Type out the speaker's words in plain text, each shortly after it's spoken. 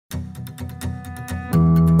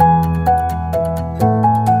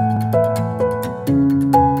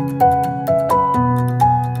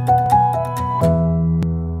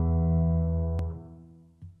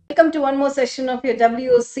one more session of your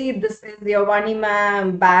WOC. This is your Vani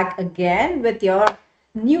ma'am back again with your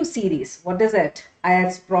new series. What is it?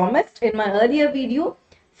 As promised in my earlier video,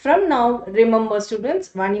 from now, remember students,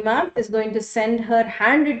 Vani ma'am is going to send her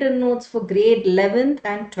handwritten notes for grade 11th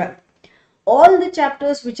and 12th. All the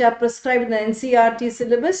chapters which are prescribed in the NCERT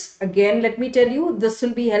syllabus, again, let me tell you, this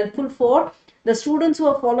will be helpful for the students who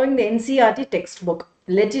are following the NCERT textbook.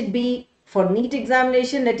 Let it be for NEET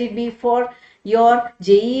examination, let it be for your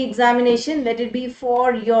JEE examination, let it be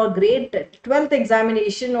for your grade 12th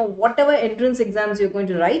examination or whatever entrance exams you're going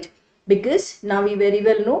to write, because now we very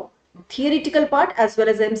well know theoretical part as well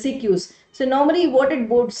as MCQs. So normally what did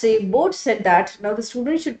board say? Board said that now the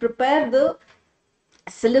student should prepare the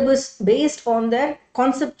syllabus based on their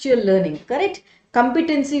conceptual learning, correct?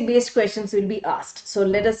 Competency based questions will be asked. So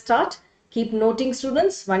let us start. Keep noting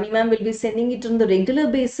students. Vani ma'am will be sending it on the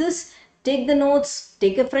regular basis. Take the notes,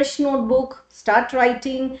 take a fresh notebook, start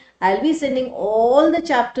writing. I'll be sending all the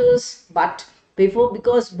chapters, but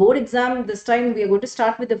because board exam this time we are going to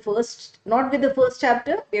start with the first, not with the first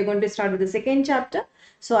chapter, we are going to start with the second chapter.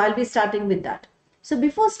 So I'll be starting with that. So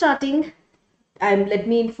before starting, let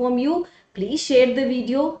me inform you, please share the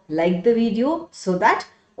video, like the video, so that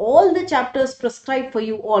all the chapters prescribed for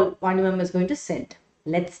you all, Vani ma'am is going to send.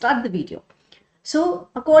 Let's start the video. So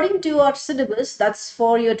according to our syllabus, that's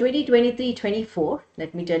for your 2023-24,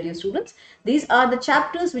 let me tell you students, these are the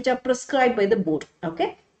chapters which are prescribed by the board.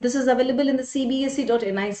 Okay, this is available in the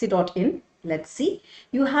cbse.nic.in. Let's see,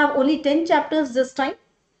 you have only 10 chapters this time.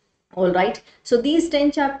 All right, so these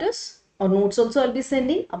 10 chapters or notes also I'll be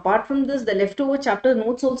sending. Apart from this, the leftover chapter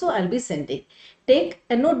notes also I'll be sending. Take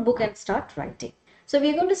a notebook and start writing. So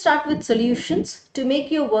we're going to start with solutions. To make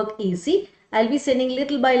your work easy, I'll be sending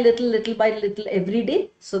little by little every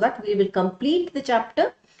day, so that we will complete the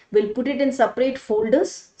chapter. We'll put it in separate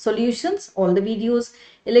folders, solutions, all the videos,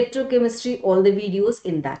 electrochemistry, all the videos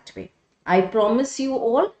in that way. I promise you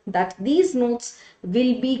all that these notes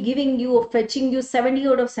will be giving you or fetching you 70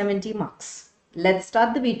 out of 70 marks. Let's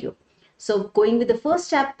start the video. So going with the first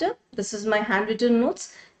chapter, this is my handwritten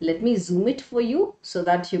notes. Let me zoom it for you so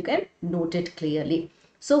that you can note it clearly.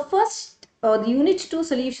 So first, the unit 2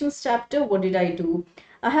 solutions chapter, what did I do?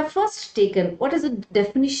 I have first taken what is the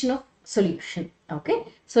definition of solution. Okay,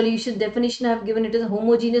 solution definition I have given it as a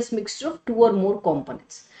homogeneous mixture of two or more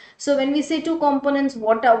components. So when we say two components,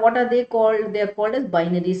 what are they called? They are called as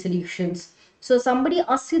binary solutions. So somebody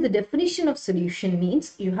asks you the definition of solution,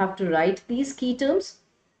 means you have to write these key terms,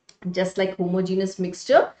 just like homogeneous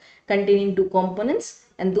mixture containing two components,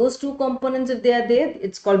 and those two components, if they are there,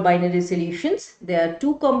 it's called binary solutions. There are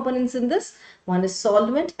two components in this, one is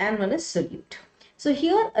solvent and one is solute. So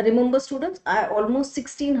here, remember students, almost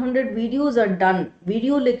 1600 videos are done,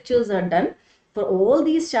 video lectures are done for all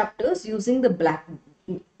these chapters using the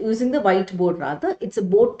whiteboard rather. It's a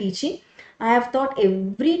board teaching. I have taught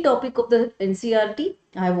every topic of the NCERT.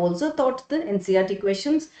 I have also taught the NCERT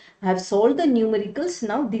questions. I have solved the numericals.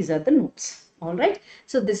 Now these are the notes. All right.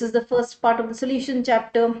 So this is the first part of the solution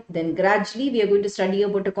chapter. Then gradually we are going to study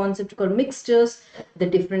about a concept called mixtures, the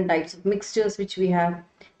different types of mixtures which we have.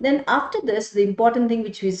 Then after this, the important thing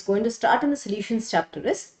which is going to start in the solutions chapter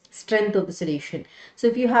is strength of the solution. So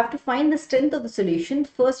if you have to find the strength of the solution,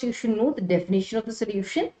 first you should know the definition of the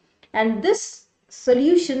solution, and this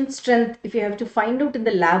solution strength, if you have to find out in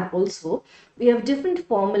the lab also, we have different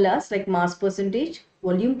formulas like mass percentage,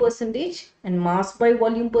 volume percentage, and mass by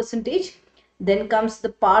volume percentage. Then comes the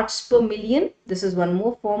parts per million. This is one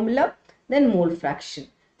more formula. Then mole fraction.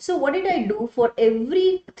 So what did I do? For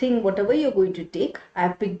everything, whatever you're going to take, I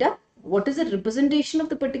have picked up what is the representation of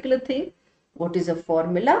the particular thing, what is a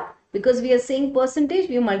formula, because we are saying percentage,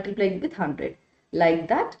 we multiply it with 100. Like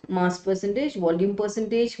that, mass percentage, volume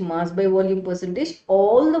percentage, mass by volume percentage,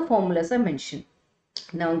 all the formulas are mentioned.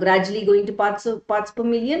 Now gradually going to parts per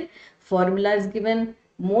million, formula is given,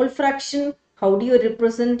 mole fraction, how do you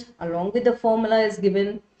represent, along with the formula is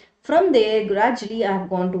given. From there, gradually I have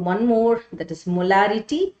gone to one more, that is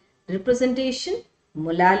molarity, representation,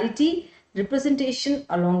 molality, representation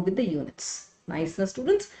along with the units. Nice, na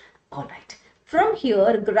students? All right. From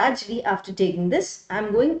here, gradually after taking this,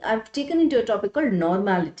 I've taken into a topic called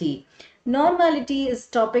normality. Normality is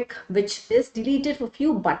topic which is deleted for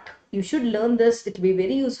few, but you should learn this. It will be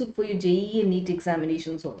very useful for your JEE and NEET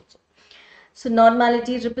examinations also. So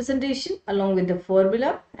normality representation along with the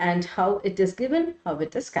formula and how it is given, how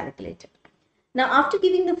it is calculated. Now after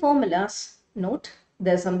giving the formulas, note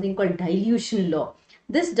there's something called dilution law.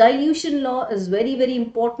 This dilution law is very, very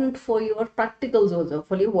important for your practicals also,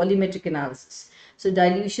 for your volumetric analysis. So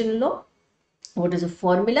dilution law, what is a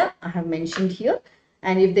formula? I have mentioned here.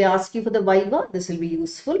 And if they ask you for the viva, this will be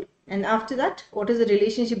useful. And after that, what is the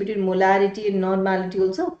relationship between molarity and normality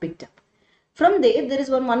also picked up. From there is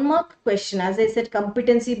one mark question. As I said,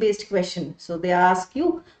 competency based question. So they ask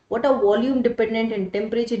you what are volume dependent and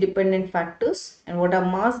temperature dependent factors and what are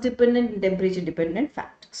mass dependent and temperature dependent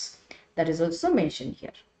factors. That is also mentioned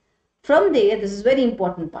here. From there, this is very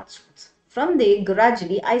important part, students. From there,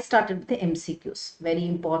 gradually I started with the MCQs. Very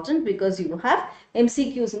important because you have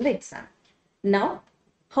MCQs in the exam. Now,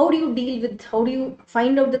 how do you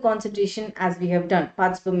find out the concentration as we have done?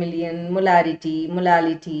 Parts per million,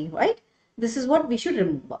 molality, right? This is what we should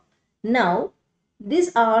remember. Now,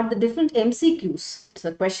 these are the different MCQs. So,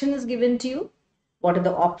 the question is given to you. What are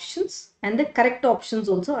the options? And the correct options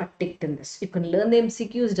also are ticked in this. You can learn the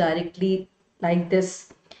MCQs directly like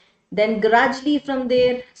this. Then gradually from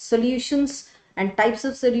there, solutions and types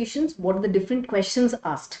of solutions, what are the different questions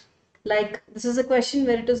asked? Like this is a question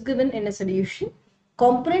where it is given in a solution.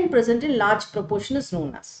 Component present in large proportion is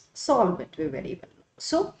known as. Solve it very well.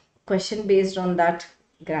 So question based on that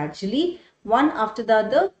gradually, one after the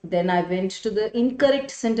other. Then I went to the incorrect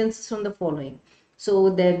sentences from the following. So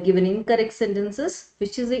they're given incorrect sentences.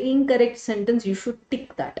 Which is the incorrect sentence? You should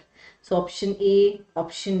tick that. So option A,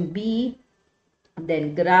 option B,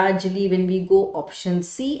 then gradually when we go option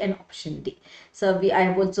C and option D. So I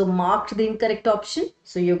have also marked the incorrect option.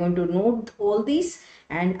 So you're going to note all these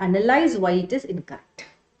and analyze why it is incorrect.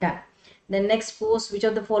 Done. Then next post, which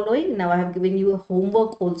of the following? Now I have given you a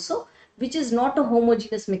homework also, which is not a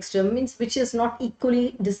homogeneous mixture, means which is not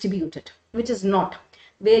equally distributed, which is not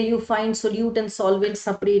where you find solute and solvent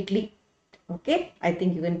separately. Okay, I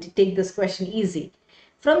think you can take this question easy.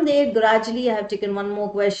 From there, gradually I have taken one more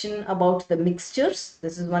question about the mixtures.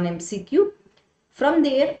 This is one MCQ. From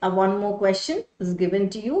there, one more question is given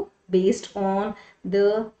to you based on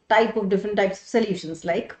the different types of solutions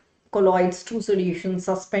like colloids, true solutions,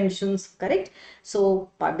 suspensions, correct? So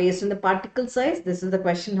based on the particle size, this is the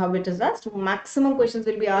question how it is asked. Maximum questions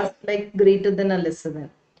will be asked like greater than or lesser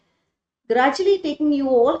than. Gradually taking you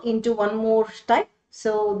all into one more type.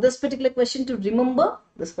 So this particular question to remember,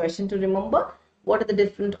 what are the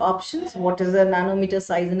different options, what is the nanometer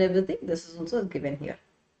size and everything, this is also given here.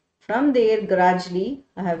 From there, gradually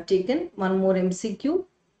I have taken one more MCQ.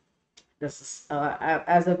 This is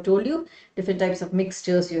as I've told you, different types of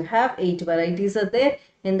mixtures you have, 8 varieties are there.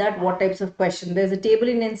 In that, what types of question? There's a table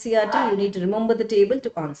in NCERT, you need to remember the table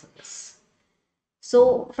to answer this.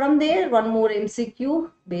 So from there, one more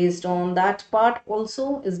MCQ based on that part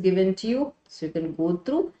also is given to you. So you can go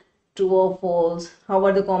through true or false, how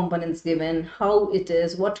are the components given, how it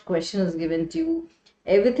is, what question is given to you.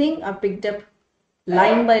 Everything are picked up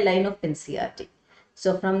line by line of NCERT.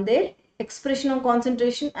 So from there, expression of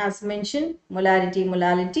concentration as mentioned,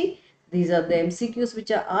 molality. These are the MCQs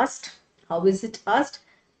which are asked. How is it asked?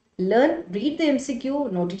 Read the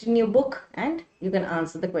MCQ, note it in your book, and you can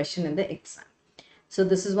answer the question in the exam. So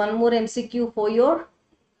this is one more MCQ for your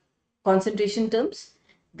concentration terms.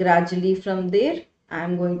 Gradually from there, I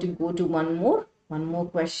am going to go to one more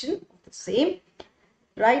question of the same,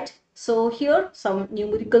 right? So here some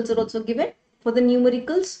numericals are also given. For the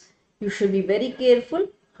numericals, you should be very careful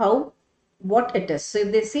what it is. So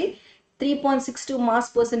if they say 3.62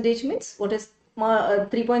 mass percentage means what is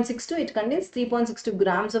 3.62? It contains 3.62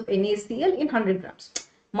 grams of NaCl in 100 grams.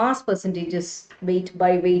 Mass percentage is weight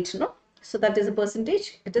by weight, no? So that is a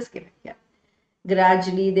percentage it is given here.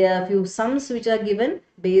 Gradually, there are a few sums which are given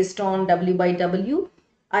based on W by W.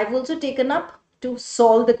 I've also taken up to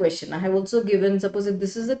solve the question. I have also given, suppose if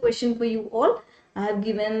this is a question for you all, I have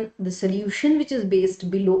given the solution which is based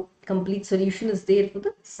below. Complete solution is there for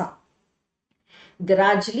the sum.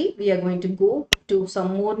 Gradually, we are going to go to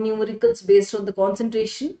some more numericals based on the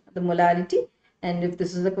concentration, the molarity. And if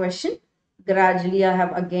this is a question, gradually I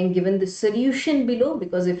have again given the solution below,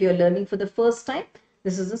 because if you're learning for the first time,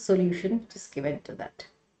 this is a solution just given to that.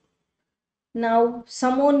 Now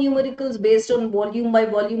some more numericals based on volume by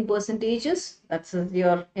volume percentages. That's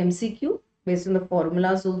your MCQ based on the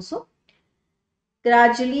formulas also.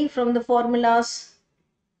 Gradually from the formulas,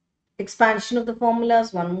 expansion of the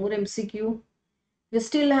formulas, one more MCQ. We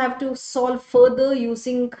still have to solve further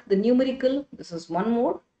using the numerical. This is one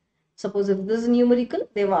more. Suppose if this is numerical,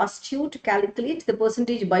 they've asked you to calculate the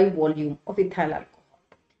percentage by volume of ethyl alcohol.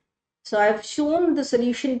 So I've shown the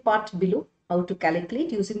solution part below, how to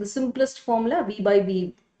calculate using the simplest formula, V by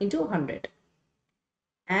V into 100.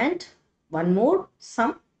 And one more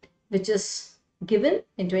sum, which is given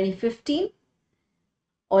in 2015.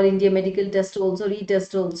 All India Medical Test also,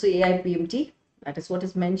 retest also, AIPMT. That is what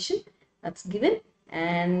is mentioned. That's given.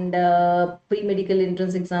 And pre-medical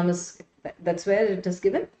entrance exam is, that's where it is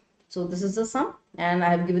given. So this is the sum, and I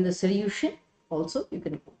have given the solution also. You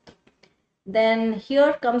can go through. Then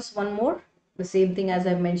here comes one more, the same thing as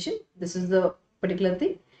I mentioned. This is the particular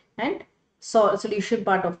thing, and solution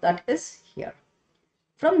part of that is here.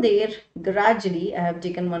 From there, gradually, I have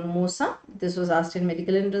taken one more sum. This was asked in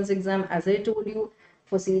medical entrance exam. As I told you,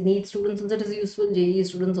 for NEET students also it is useful, JEE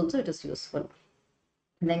students also it is useful.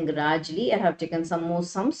 And then gradually, I have taken some more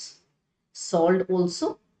sums, solved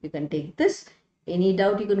also. You can take this. Any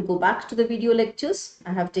doubt, you can go back to the video lectures.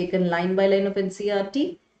 I have taken line by line of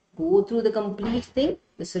NCERT. Go through the complete thing.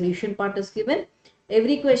 The solution part is given.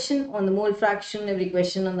 Every question on the mole fraction, every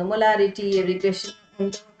question on the molarity, every question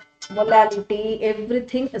on the molality,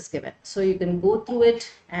 everything is given. So you can go through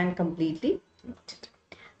it and completely note it.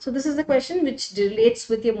 So this is the question which relates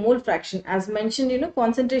with your mole fraction. As mentioned,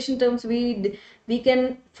 concentration terms, we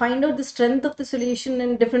can find out the strength of the solution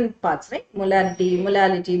in different parts, right? Molarity,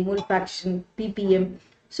 molality, mole fraction, ppm.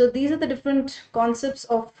 So these are the different concepts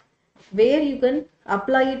of where you can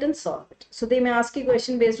apply it and solve it. So they may ask you a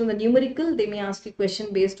question based on the numerical, they may ask you a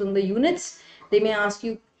question based on the units, they may ask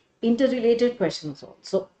you interrelated questions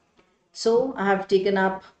also. So I have taken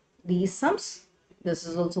up these sums. This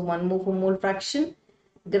is also one more for mole fraction.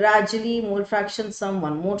 Gradually, mole fraction sum,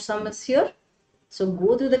 one more sum is here. So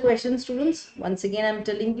go through the question, students. Once again, I'm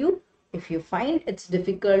telling you, if you find it's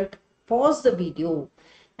difficult, pause the video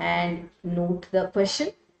and note the question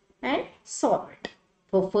and solve it.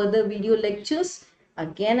 For further video lectures,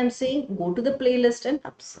 again I'm saying go to the playlist and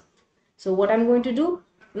observe. So what I'm going to do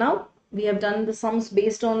now, we have done the sums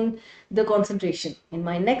based on the concentration. In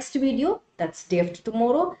my next video, that's day after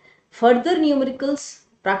tomorrow, further numericals,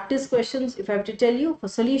 practice questions, if I have to tell you, for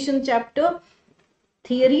solution chapter,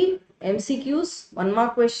 theory, MCQs, 1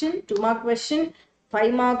 mark question, 2 mark question,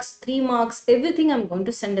 5 marks, 3 marks, everything I'm going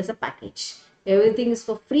to send as a package. Everything is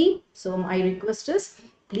for free. So my request is,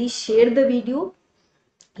 please share the video,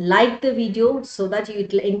 like the video so that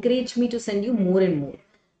it will encourage me to send you more and more.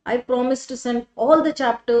 I promise to send all the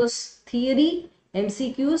chapters, theory,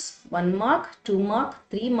 MCQs, 1 mark, 2 mark,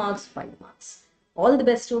 3 marks, 5 marks. All the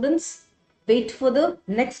best, students. Wait for the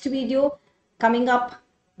next video coming up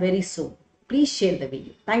very soon. Please share the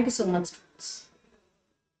video. Thank you so much.